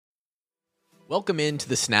Welcome into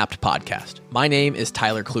the Snapped podcast. My name is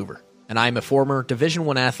Tyler Kluver, and I'm a former Division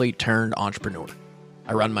I athlete turned entrepreneur.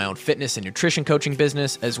 I run my own fitness and nutrition coaching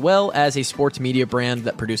business, as well as a sports media brand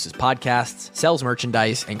that produces podcasts, sells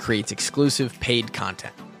merchandise, and creates exclusive paid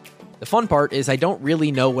content. The fun part is I don't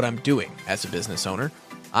really know what I'm doing as a business owner.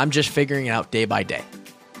 I'm just figuring it out day by day.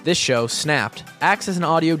 This show, Snapped, acts as an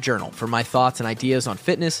audio journal for my thoughts and ideas on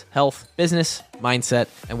fitness, health, business, mindset,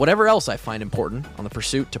 and whatever else I find important on the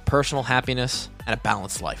pursuit to personal happiness and a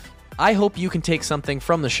balanced life. I hope you can take something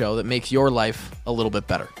from the show that makes your life a little bit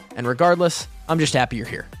better. And regardless, I'm just happy you're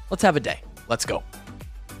here. Let's have a day. Let's go.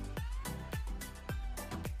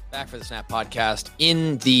 Back for the Snap podcast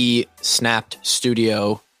in the Snapped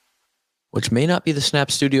studio, which may not be the Snap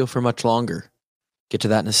studio for much longer. Get to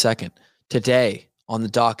that in a second. Today, on the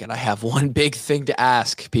docket, I have one big thing to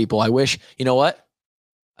ask people. I wish, you know what?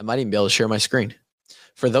 I might even be able to share my screen.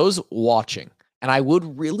 For those watching, and I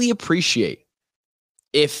would really appreciate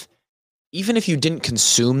if, even if you didn't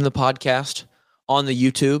consume the podcast on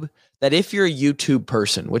the YouTube, that if you're a YouTube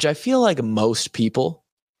person, which I feel like most people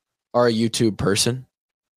are a YouTube person,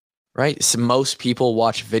 right? So most people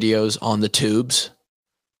watch videos on the tubes.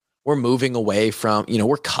 We're moving away from,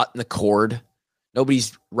 we're cutting the cord.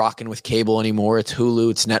 Nobody's rocking with cable anymore. It's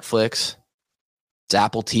Hulu, it's Netflix, it's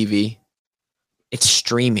Apple TV. It's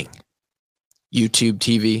streaming, YouTube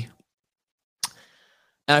TV.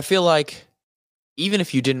 And I feel like even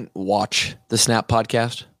if you didn't watch the Snap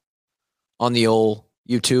podcast on the old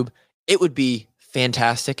YouTube, it would be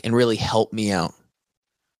fantastic and really help me out.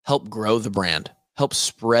 Help grow the brand. Help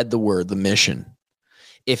spread the word, the mission.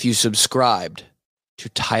 If you subscribed to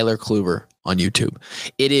Tyler Kluver on YouTube.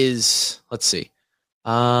 It is, let's see.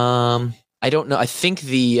 I don't know. I think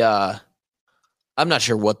I'm not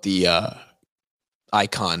sure what the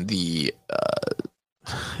icon, I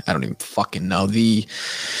don't even fucking know. The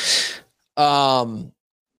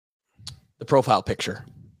profile picture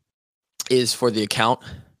is for the account,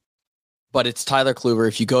 but it's Tyler Kluver.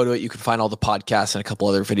 If you go to it, you can find all the podcasts and a couple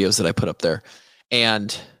other videos that I put up there,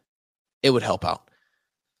 and it would help out.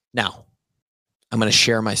 Now, I'm going to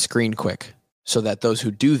share my screen quick so that those who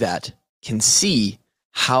do that can see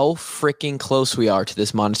how freaking close we are to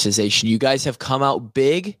this monetization. You guys have come out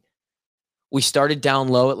big. We started down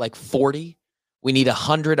low at like 40. We need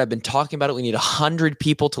 100. I've been talking about it. We need 100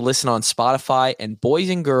 people to listen on Spotify. And boys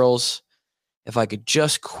and girls, if I could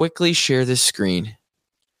just quickly share this screen,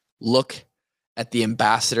 look at the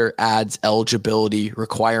ambassador ads eligibility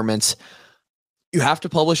requirements. You have to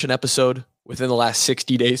publish an episode within the last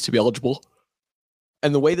 60 days to be eligible.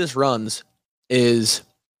 And the way this runs is,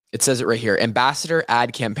 it says it right here, ambassador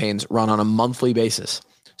ad campaigns run on a monthly basis.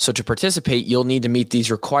 So to participate, you'll need to meet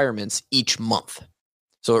these requirements each month.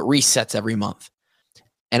 So it resets every month.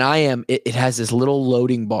 And it has this little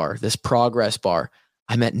loading bar, this progress bar.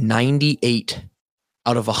 I'm at 98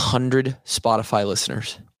 out of 100 Spotify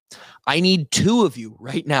listeners. I need 2 of you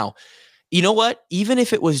right now. You know what? Even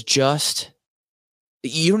if it was just,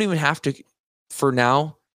 you don't even have to, for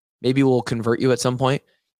now, maybe we'll convert you at some point.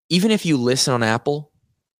 Even if you listen on Apple,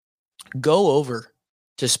 go over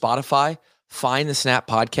to Spotify, find the Snap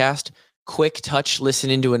podcast, quick touch, listen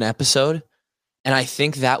into an episode. And I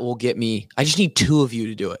think that will get me, I just need 2 of you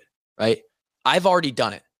to do it, right? I've already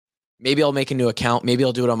done it. Maybe I'll make a new account. Maybe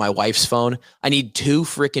I'll do it on my wife's phone. I need 2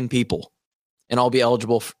 freaking people and I'll be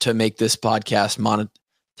eligible to make this podcast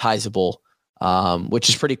monetizable, which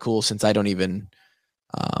is pretty cool since I don't even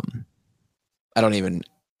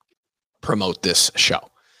promote this show.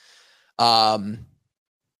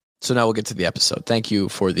 So now we'll get to the episode. Thank you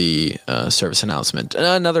for the service announcement.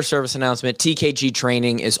 Another service announcement. TKG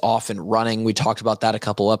training is off and running. We talked about that a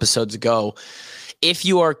couple episodes ago. If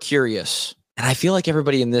you are curious, and I feel like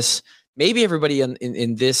everybody in this, maybe everybody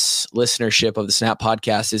in this listenership of the Snap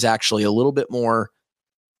podcast is actually a little bit more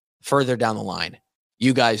further down the line.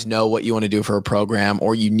 You guys know what you want to do for a program,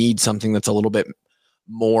 or you need something that's a little bit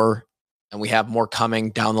more, and we have more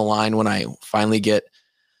coming down the line when I finally get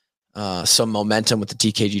some momentum with the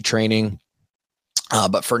TKG training.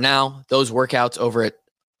 But for now, those workouts over at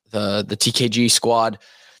the TKG squad,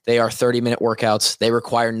 they are 30-minute workouts. They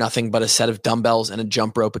require nothing but a set of dumbbells and a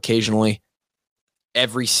jump rope occasionally.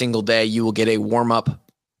 Every single day, you will get a warm-up,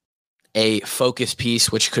 a focus piece,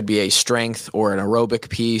 which could be a strength or an aerobic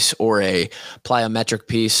piece or a plyometric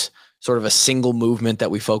piece, sort of a single movement that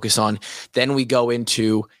we focus on. Then we go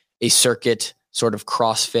into a circuit, sort of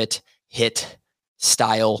CrossFit, HIIT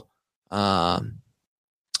style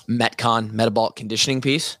Metcon, metabolic conditioning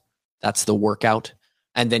piece. That's the workout.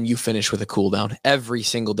 And then you finish with a cool down. Every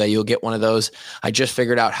single day you'll get one of those. I just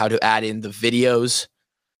figured out how to add in the videos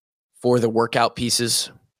for the workout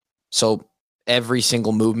pieces. So every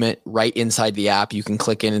single movement right inside the app. You can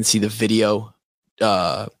click in and see the video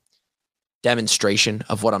demonstration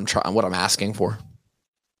of what I'm asking for.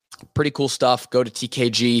 Pretty cool stuff. Go to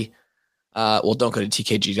TKG. Don't go to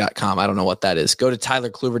tkg.com. I don't know what that is. Go to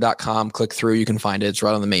tylerkluver.com, click through. You can find it. It's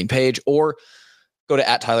right on the main page, or go to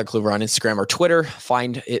 @TylerKluver on Instagram or Twitter.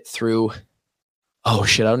 Find it through. Oh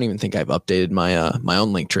shit. I don't even think I've updated my, my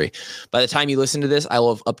own link tree. By the time you listen to this, I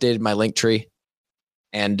will have updated my link tree,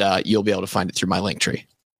 and you'll be able to find it through my link tree.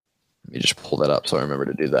 Let me just pull that up so I remember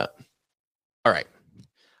to do that. All right.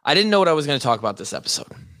 I didn't know what I was going to talk about this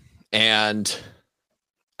episode, and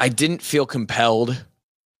I didn't feel compelled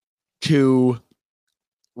to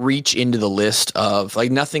reach into the list of,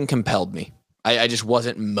 like, nothing compelled me. I just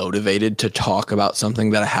wasn't motivated to talk about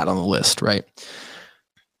something that I had on the list, right?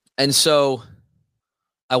 And so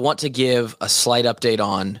I want to give a slight update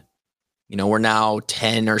on, we're now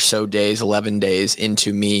 10 or so days, 11 days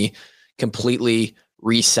into me completely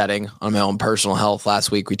resetting on my own personal health. Last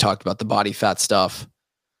week, we talked about the body fat stuff,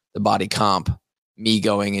 the body comp, me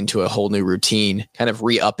going into a whole new routine, kind of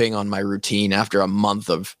re-upping on my routine after a month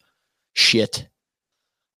of shit.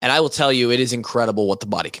 And I will tell you, it is incredible what the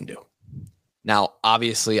body can do. Now,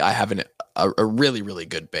 obviously, I have a really, really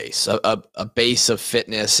good base, a base of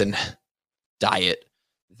fitness and diet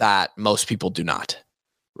that most people do not,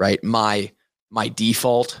 right? My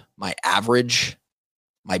default, my average,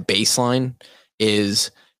 my baseline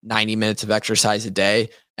is 90 minutes of exercise a day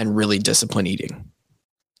and really disciplined eating.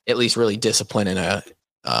 At least really disciplined in a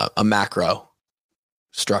macro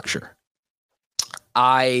structure.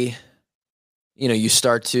 You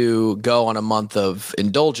start to go on a month of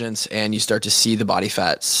indulgence and you start to see the body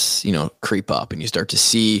fats, creep up, and you start to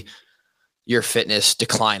see your fitness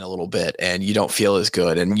decline a little bit, and you don't feel as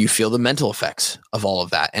good, and you feel the mental effects of all of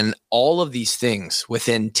that. And all of these things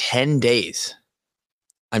within 10 days,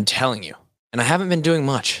 I'm telling you, and I haven't been doing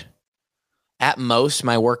much. At most,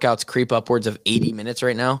 my workouts creep upwards of 80 minutes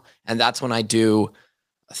right now. And that's when I'll do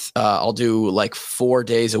like 4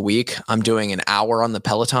 days a week. I'm doing an hour on the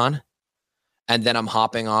Peloton, and then I'm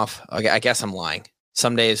hopping off. Okay, I guess I'm lying.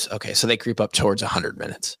 Some days, okay, so they creep up towards 100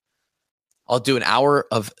 minutes. I'll do an hour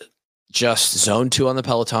of just zone 2 on the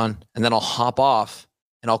Peloton, and then I'll hop off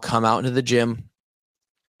and I'll come out into the gym,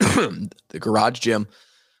 the garage gym,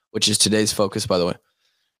 which is today's focus, by the way.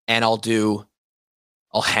 And I'll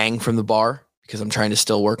hang from the bar because I'm trying to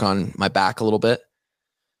still work on my back a little bit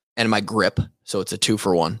and my grip. So it's a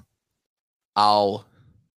 2-for-1. I'll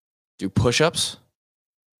do push-ups.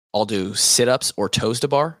 I'll do sit-ups or toes to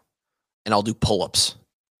bar, and I'll do pull-ups.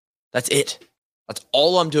 That's it. That's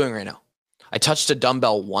all I'm doing right now. I touched a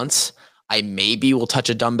dumbbell once. I maybe will touch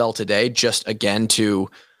a dumbbell today, just again to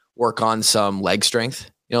work on some leg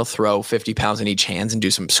strength, throw 50 pounds in each hands and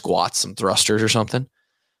do some squats, some thrusters or something.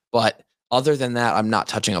 But other than that, I'm not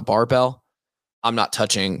touching a barbell. I'm not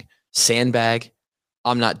touching sandbag.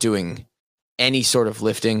 I'm not doing any sort of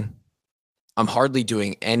lifting. I'm hardly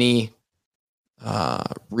doing any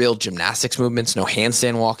real gymnastics movements, no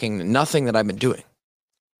handstand walking, nothing that I've been doing.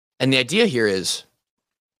 And the idea here is,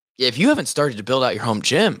 if you haven't started to build out your home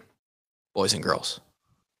gym, boys and girls,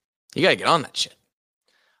 you got to get on that shit.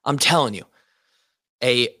 I'm telling you,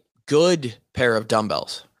 a good pair of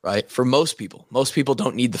dumbbells, right? For most people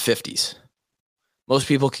don't need the 50s. Most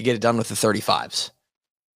people could get it done with the 35s.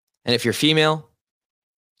 And if you're female,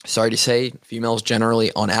 sorry to say, females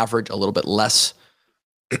generally on average a little bit less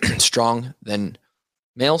strong than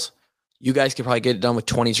males. You guys could probably get it done with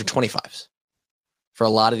 20s or 25s for a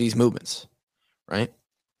lot of these movements, right?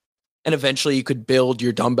 And eventually you could build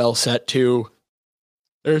your dumbbell set to,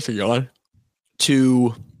 there's a yawn,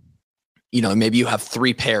 to, maybe you have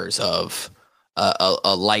 3 pairs of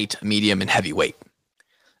a light, medium, and heavy weight.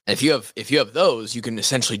 And if you have those, you can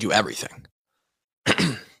essentially do everything.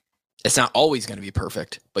 It's not always going to be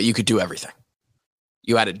perfect, but you could do everything.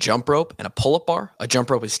 You add a jump rope and a pull-up bar. A jump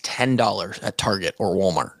rope is $10 at Target or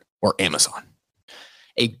Walmart or Amazon.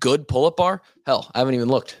 A good pull-up bar, hell, I haven't even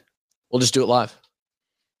looked. We'll just do it live.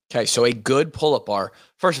 Okay, so a good pull-up bar,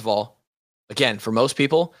 first of all, again, for most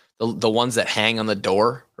people, the ones that hang on the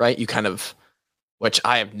door, right? You kind of, which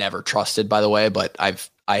I have never trusted, by the way, but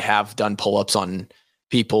I have done pull-ups on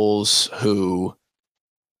people's who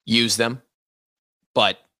use them,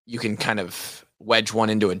 but you can kind of wedge one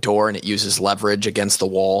into a door and it uses leverage against the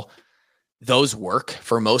wall. Those work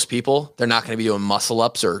for most people. They're not going to be doing muscle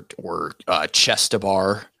ups or chest to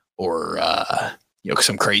bar or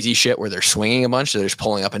some crazy shit where they're swinging a bunch. So they're just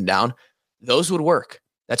pulling up and down. Those would work.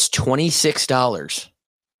 That's $26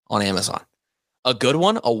 on Amazon. A good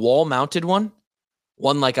one, a wall mounted one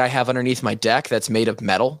like I have underneath my deck that's made of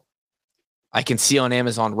metal, I can see on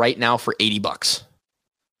Amazon right now for $80.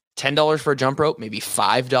 $10 for a jump rope, maybe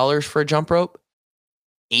 $5 for a jump rope,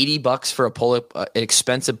 $80 for a pull-up, an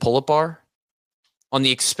expensive pull-up bar. On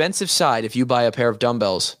the expensive side, if you buy a pair of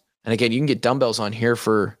dumbbells, and again, you can get dumbbells on here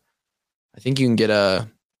for, I think you can get a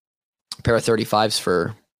pair of 35s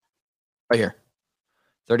for, right here,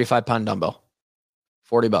 35-pound dumbbell,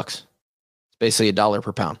 $40. It's basically $1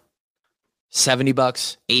 per pound. $70,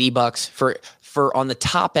 $80 for on the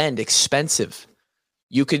top end, expensive.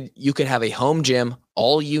 You could have a home gym.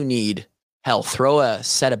 All you need, hell, throw a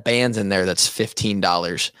set of bands in there that's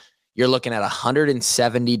 $15. You're looking at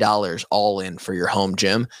 $170 all in for your home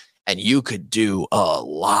gym, and you could do a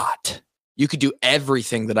lot. You could do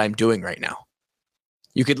everything that I'm doing right now.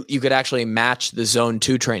 You could actually match the zone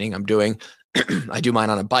 2 training I'm doing. I do mine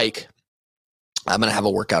on a bike. I'm gonna have a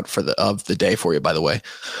workout of the day for you, by the way,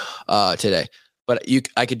 today. But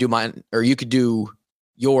I could do mine, or you could do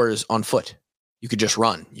yours on foot. You could just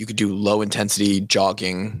run. You could do low intensity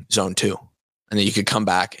jogging zone 2. And then you could come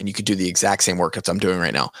back and you could do the exact same workouts I'm doing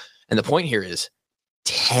right now. And the point here is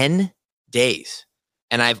 10 days.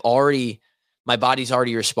 And my body's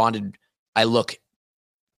already responded.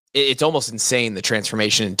 It's almost insane, the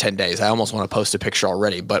transformation in 10 days. I almost want to post a picture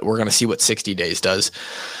already, but we're going to see what 60 days does.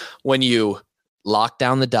 When you lock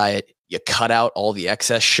down the diet, you cut out all the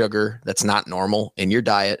excess sugar that's not normal in your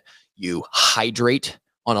diet. You hydrate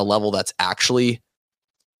on a level that's actually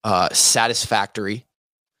satisfactory.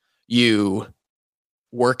 You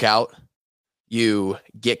work out. You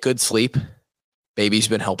get good sleep. Baby's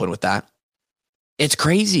been helping with that. It's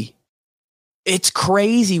crazy. It's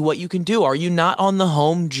crazy what you can do. Are you not on the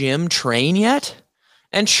home gym train yet?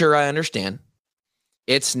 And sure, I understand.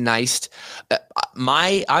 It's nice.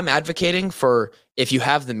 I'm advocating for, if you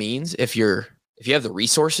have the means, if you have the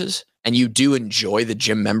resources and you do enjoy the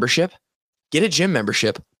gym membership, get a gym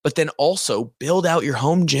membership, but then also build out your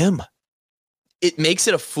home gym. It makes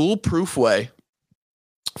it a foolproof way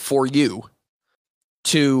for you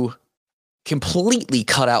to completely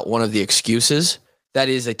cut out one of the excuses that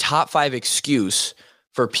is a top 5 excuse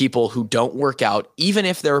for people who don't work out, even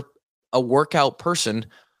if they're a workout person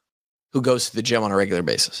who goes to the gym on a regular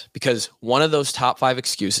basis. Because one of those top 5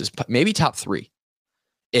 excuses, maybe top 3,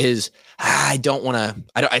 is I don't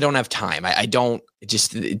have time.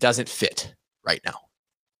 It doesn't fit right now.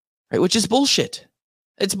 Right? Which is bullshit.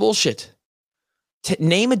 It's bullshit.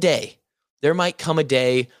 Name a day. There might come a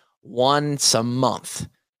day once a month,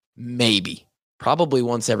 maybe, probably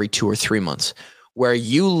once every 2 or 3 months, where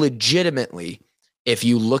you legitimately, if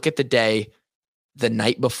you look at the day the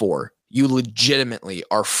night before, you legitimately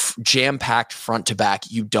are jam-packed front to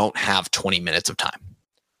back. You don't have 20 minutes of time.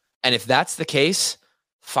 And if that's the case,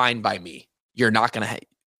 fine by me. You're not going to,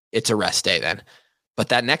 it's a rest day then. But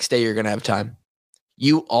that next day, you're going to have time.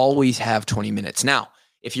 You always have 20 minutes. Now,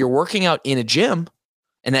 if you're working out in a gym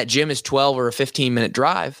and that gym is 12 or a 15-minute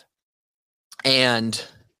drive, and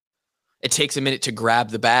it takes a minute to grab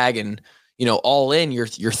the bag and, all in your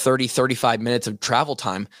 30, 35 minutes of travel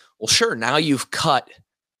time. Well, sure. Now you've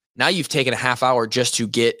taken a half hour just to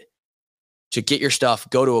get your stuff,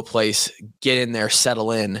 go to a place, get in there,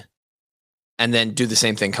 settle in, and then do the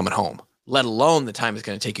same thing coming home, let alone the time it's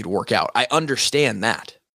going to take you to work out. I understand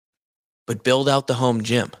that, but build out the home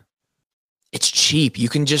gym. It's cheap. You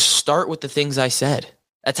can just start with the things I said.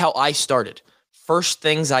 That's how I started. First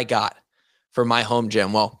things I got for my home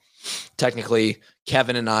gym. Well, technically,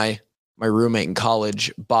 Kevin and I, my roommate in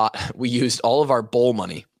college, we used all of our bowl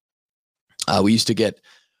money. We used to get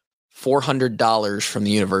 $400 from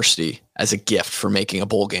the university as a gift for making a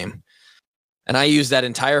bowl game. And I used that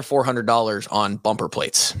entire $400 on bumper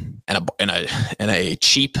plates and a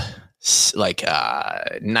cheap, like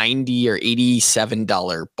 $90 or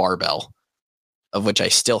 $87 barbell, of which I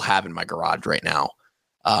still have in my garage right now.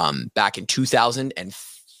 Back in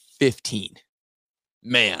 2015,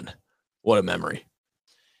 man, what a memory.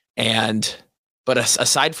 But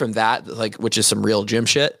aside from that, which is some real gym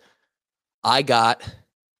shit, I got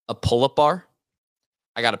a pull-up bar.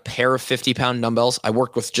 I got a pair of 50-pound dumbbells. I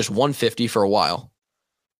worked with just 150 for a while.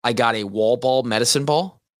 I got a wall ball medicine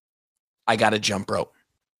ball. I got a jump rope.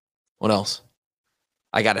 What else?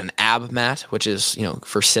 I got an ab mat, which is,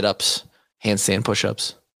 for sit-ups, handstand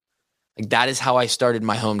push-ups. That is how I started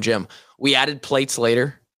my home gym. We added plates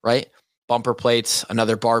later, right? Bumper plates,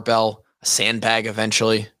 another barbell, a sandbag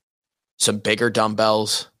eventually, some bigger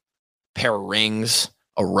dumbbells, pair of rings,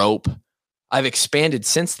 a rope. I've expanded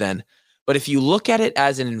since then. But if you look at it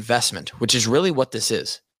as an investment, which is really what this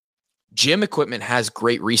is, gym equipment has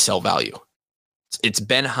great resale value. It's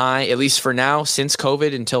been high, at least for now, since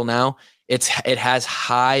COVID until now. It has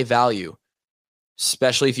high value.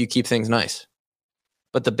 especially if you keep things nice.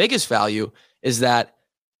 But the biggest value is that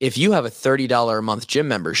if you have a $30 a month gym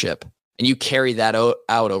membership and you carry that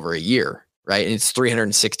out over a year, right? And it's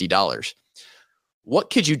 $360. What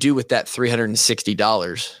could you do with that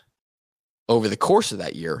 $360 over the course of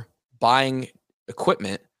that year buying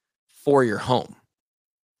equipment for your home?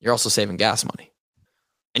 You're also saving gas money.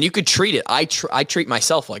 And you could treat it. I treat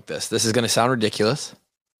myself like this. This is going to sound ridiculous,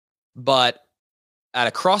 but at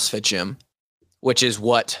a CrossFit gym, which is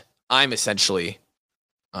what I'm essentially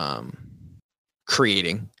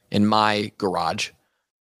creating in my garage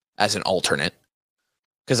as an alternate,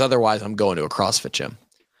 because otherwise I'm going to a CrossFit gym.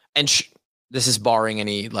 And this is barring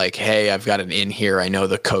any like, hey, I've got an in here. I know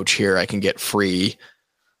the coach here. I can get free.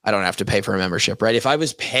 I don't have to pay for a membership, right? If I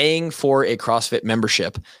was paying for a CrossFit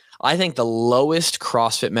membership, I think the lowest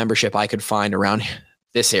CrossFit membership I could find around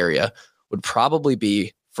this area would probably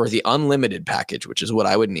be for the unlimited package, which is what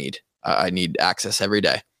I would need. I need access every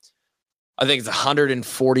day. I think it's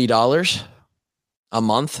 $140 a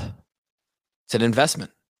month. It's an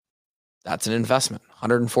investment. That's an investment.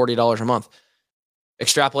 $140 a month.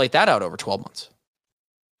 Extrapolate that out over 12 months.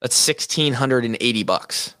 That's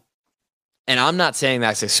 $1,680. And I'm not saying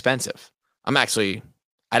that's expensive. I'd actually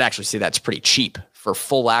say that's pretty cheap for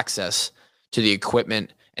full access to the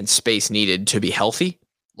equipment and space needed to be healthy.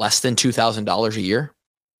 Less than $2,000 a year.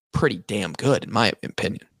 Pretty damn good, in my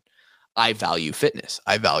opinion. I value fitness.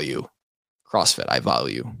 I value CrossFit. I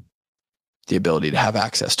value the ability to have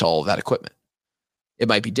access to all of that equipment. It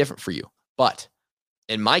might be different for you, but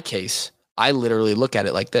in my case, I literally look at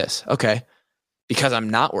it like this. Okay, because I'm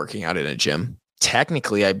not working out in a gym,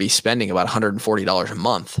 technically I'd be spending about $140 a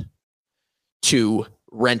month to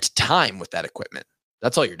rent time with that equipment.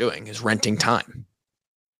 That's all you're doing is renting time.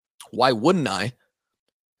 Why wouldn't I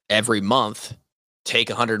every month take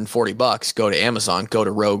 $140, go to Amazon, go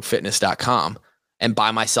to roguefitness.com and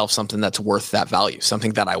buy myself something that's worth that value,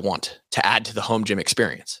 something that I want to add to the home gym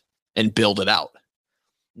experience and build it out.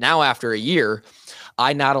 Now, after a year,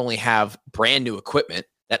 I not only have brand new equipment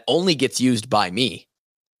that only gets used by me,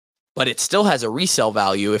 but it still has a resale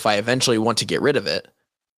value if I eventually want to get rid of it.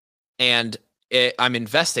 And I'm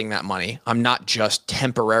investing that money. I'm not just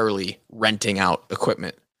temporarily renting out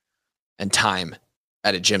equipment and time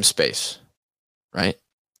at a gym space, right?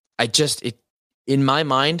 In my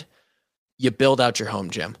mind, you build out your home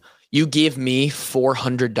gym. You give me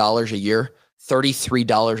 $400 a year,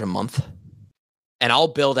 $33 a month, and I'll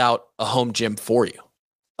build out a home gym for you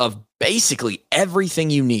of basically everything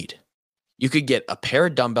you need. You could get a pair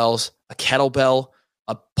of dumbbells, a kettlebell,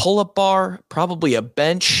 a pull-up bar, probably a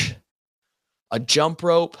bench, a jump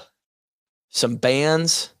rope, some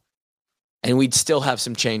bands, and we'd still have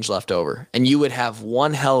some change left over. And you would have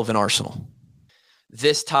one hell of an arsenal.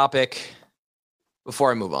 This topic, before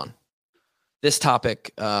I move on, this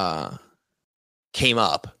topic came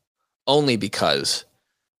up only because,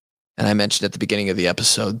 and I mentioned at the beginning of the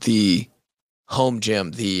episode, the home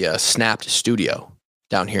gym, the Snapped Studio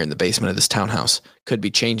down here in the basement of this townhouse could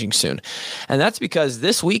be changing soon. And that's because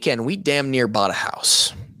this weekend we damn near bought a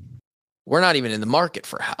house. We're not even in the market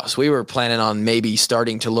for a house. We were planning on maybe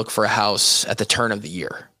starting to look for a house at the turn of the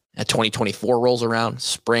year. At 2024 rolls around,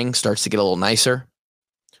 spring starts to get a little nicer.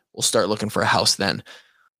 We'll start looking for a house then.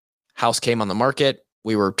 House came on the market.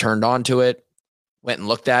 We were turned on to it, went and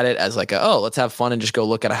looked at it as like, let's have fun and just go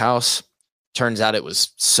look at a house. Turns out it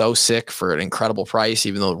was so sick for an incredible price,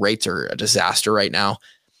 even though rates are a disaster right now.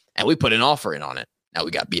 And we put an offer in on it. Now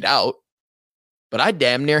we got beat out, but I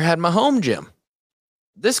damn near had my home gym.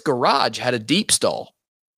 This garage had a deep stall,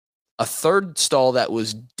 a third stall that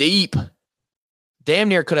was deep. Damn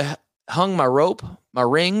near could have hung my rope, my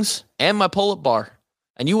rings, and my pull-up bar,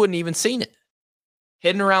 and you wouldn't even seen it.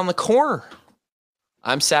 Hidden around the corner.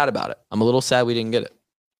 I'm sad about it. I'm a little sad we didn't get it.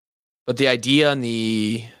 But the idea and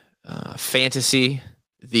the fantasy,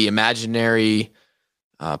 the imaginary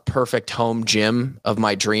perfect home gym of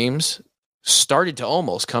my dreams started to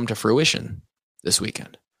almost come to fruition this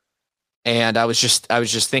weekend. And I was just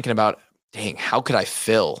thinking about, dang, how could I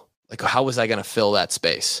fill? Like, how was I going to fill that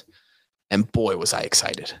space? And boy, was I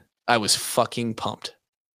excited. I was fucking pumped,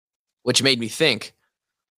 which made me think,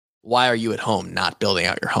 why are you at home not building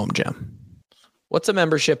out your home gym? What's a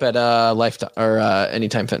membership at Lifetime or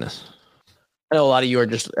Anytime Fitness? I know a lot of you are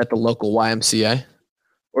just at the local YMCA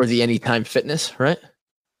or the Anytime Fitness, right?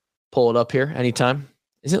 Pull it up here, Anytime.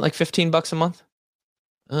 Isn't it like $15 a month?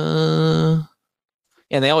 Yeah,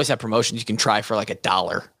 and they always have promotions. You can try for like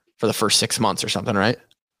 $1 for the first 6 months or something, right?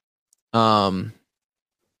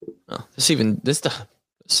 This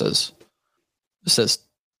says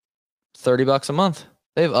 $30 a month.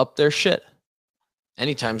 They've upped their shit.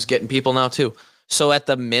 Anytime's getting people now too. So at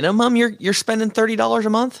the minimum, you're spending $30 a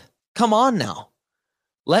month. Come on now.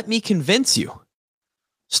 Let me convince you.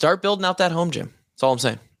 Start building out that home gym. That's all I'm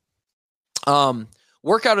saying.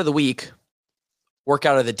 Workout of the week,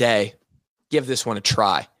 workout of the day. Give this one a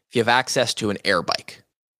try. If you have access to an air bike,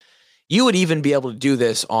 you would even be able to do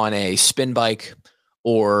this on a spin bike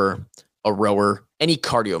or a rower, any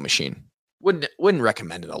cardio machine. Wouldn't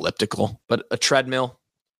recommend an elliptical, but a treadmill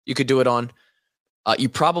you could do it on. You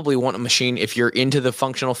probably want a machine if you're into the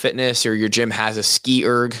functional fitness or your gym has a ski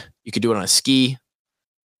erg. You could do it on a ski.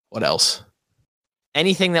 What else?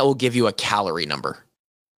 Anything that will give you a calorie number,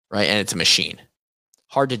 right? And it's a machine.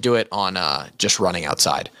 Hard to do it on just running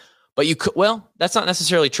outside. But you could, well, that's not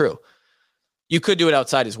necessarily true. You could do it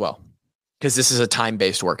outside as well because this is a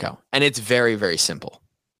time-based workout. And it's very, very simple.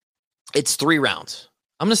 It's 3 rounds.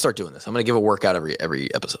 I'm going to start doing this. I'm going to give a workout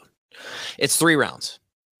every episode. It's 3 rounds.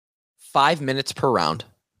 5 minutes per round,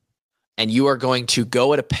 and you are going to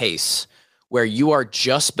go at a pace where you are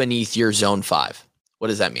just beneath your zone 5. What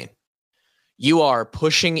does that mean? You are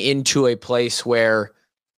pushing into a place where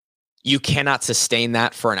you cannot sustain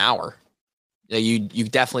that for an hour. You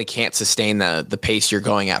definitely can't sustain the pace you're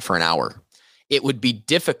going at for an hour. It would be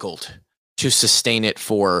difficult to sustain it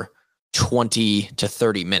for 20 to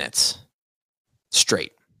 30 minutes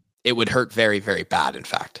straight. It would hurt very, very bad, in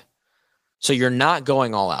fact. So you're not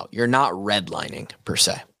going all out. You're not redlining per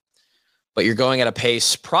se, but you're going at a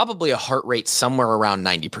pace, probably a heart rate somewhere around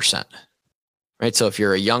 90%, right? So if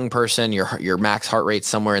you're a young person, your max heart rate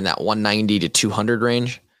somewhere in that 190 to 200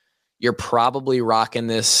 range, you're probably rocking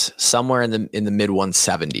this somewhere in the mid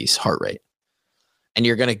 170s heart rate. And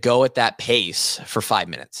you're going to go at that pace for 5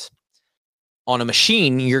 minutes. On a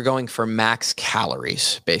machine, you're going for max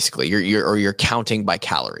calories, basically. You're counting by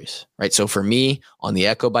calories, right? So for me, on the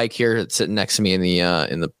Echo bike here, that's sitting next to me in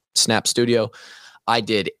the Snap Studio, I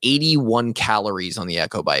did 81 calories on the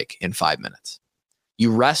Echo bike in 5 minutes.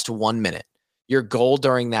 You rest 1 minute. Your goal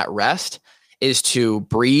during that rest is to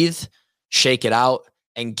breathe, shake it out,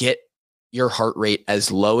 and get your heart rate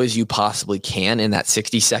as low as you possibly can in that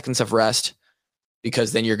 60 seconds of rest,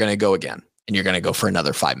 because then you're going to go again. And you're going to go for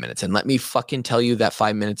another 5 minutes. And let me fucking tell you that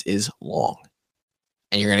 5 minutes is long.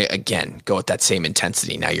 And you're going to, again, go at that same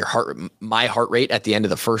intensity. Now, my heart rate at the end of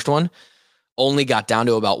the first one only got down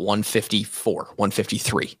to about 154,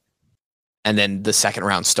 153. And then the second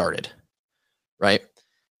round started, right?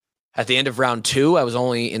 At the end of round 2, I was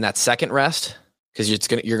only in that second rest, because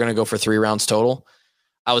you're going to go for 3 rounds total.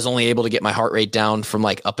 I was only able to get my heart rate down from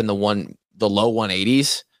like up in the low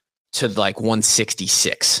 180s to like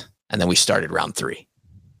 166. And then we started round 3.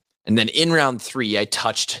 And then in round 3,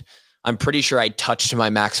 I'm pretty sure I touched my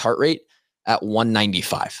max heart rate at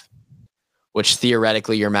 195, which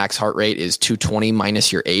theoretically your max heart rate is 220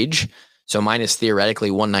 minus your age. So mine is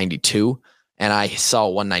theoretically 192. And I saw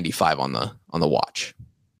 195 on the watch.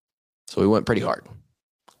 So we went pretty hard.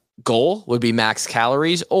 Goal would be max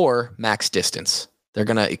calories or max distance. They're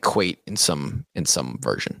going to equate in some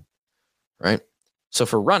version, right? So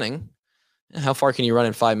for running, how far can you run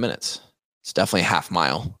in 5 minutes? It's definitely a half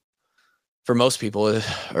mile. For most people,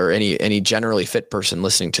 or any generally fit person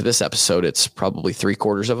listening to this episode, it's probably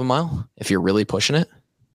 3/4 of a mile if you're really pushing it,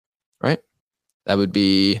 right? That would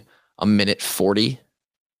be a minute 40,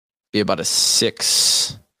 be about a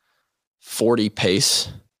 6:40 pace,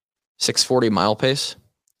 6:40 mile pace.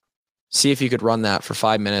 See if you could run that for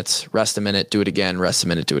 5 minutes, rest a minute, do it again, rest a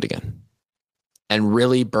minute, do it again. And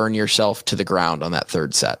really burn yourself to the ground on that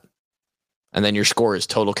third set. And then your score is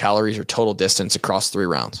total calories or total distance across 3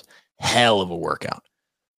 rounds. Hell of a workout.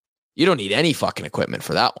 You don't need any fucking equipment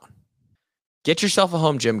for that one. Get yourself a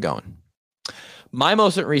home gym going. My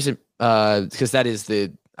most recent, because that is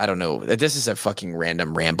I don't know, this is a fucking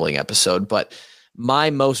random rambling episode, but my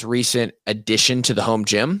most recent addition to the home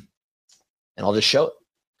gym, and I'll just show it.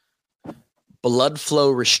 Blood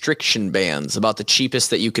flow restriction bands, about the cheapest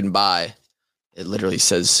that you can buy. It literally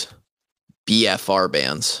says BFR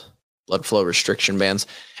bands. Blood flow restriction bands.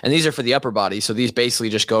 And these are for the upper body. So these basically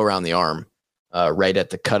just go around the arm, right at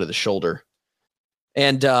the cut of the shoulder.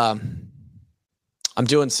 And I'm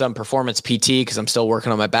doing some performance PT because I'm still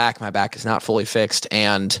working on my back. My back is not fully fixed.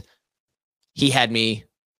 And he had me,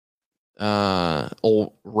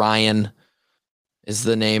 old Ryan is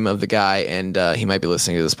the name of the guy. And he might be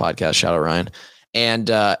listening to this podcast. Shout out Ryan. And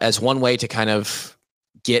as one way to kind of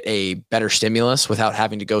get a better stimulus without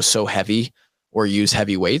having to go so heavy or use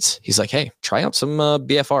heavy weights, he's like, hey, try out some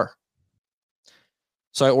BFR.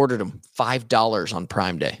 So I ordered them $5 on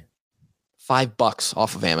Prime Day, $5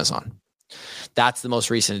 off of Amazon. That's the most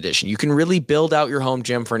recent edition. You can really build out your home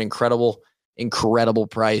gym for an incredible incredible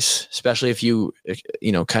price, especially if you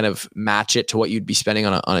kind of match it to what you'd be spending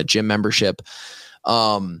on a gym membership.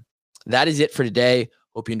 That is it for today.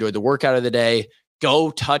 Hope you enjoyed the workout of the day.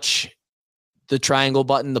 Go touch the triangle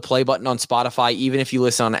button, the play button on Spotify, even if you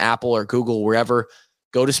listen on Apple or Google, wherever.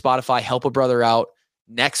 Go to Spotify, help a brother out.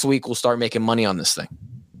 Next week, we'll start making money on this thing.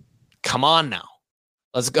 Come on now.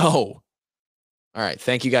 Let's go. All right.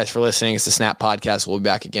 Thank you guys for listening. It's the Snap Podcast. We'll be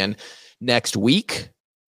back again next week.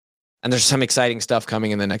 And there's some exciting stuff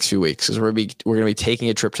coming in the next few weeks because we're going to be taking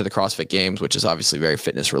a trip to the CrossFit Games, which is obviously very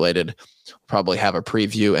fitness related. We'll probably have a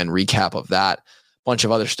preview and recap of that, a bunch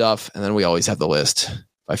of other stuff. And then we always have the list if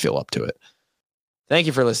I feel up to it. Thank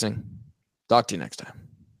you for listening. Talk to you next time.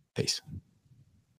 Peace.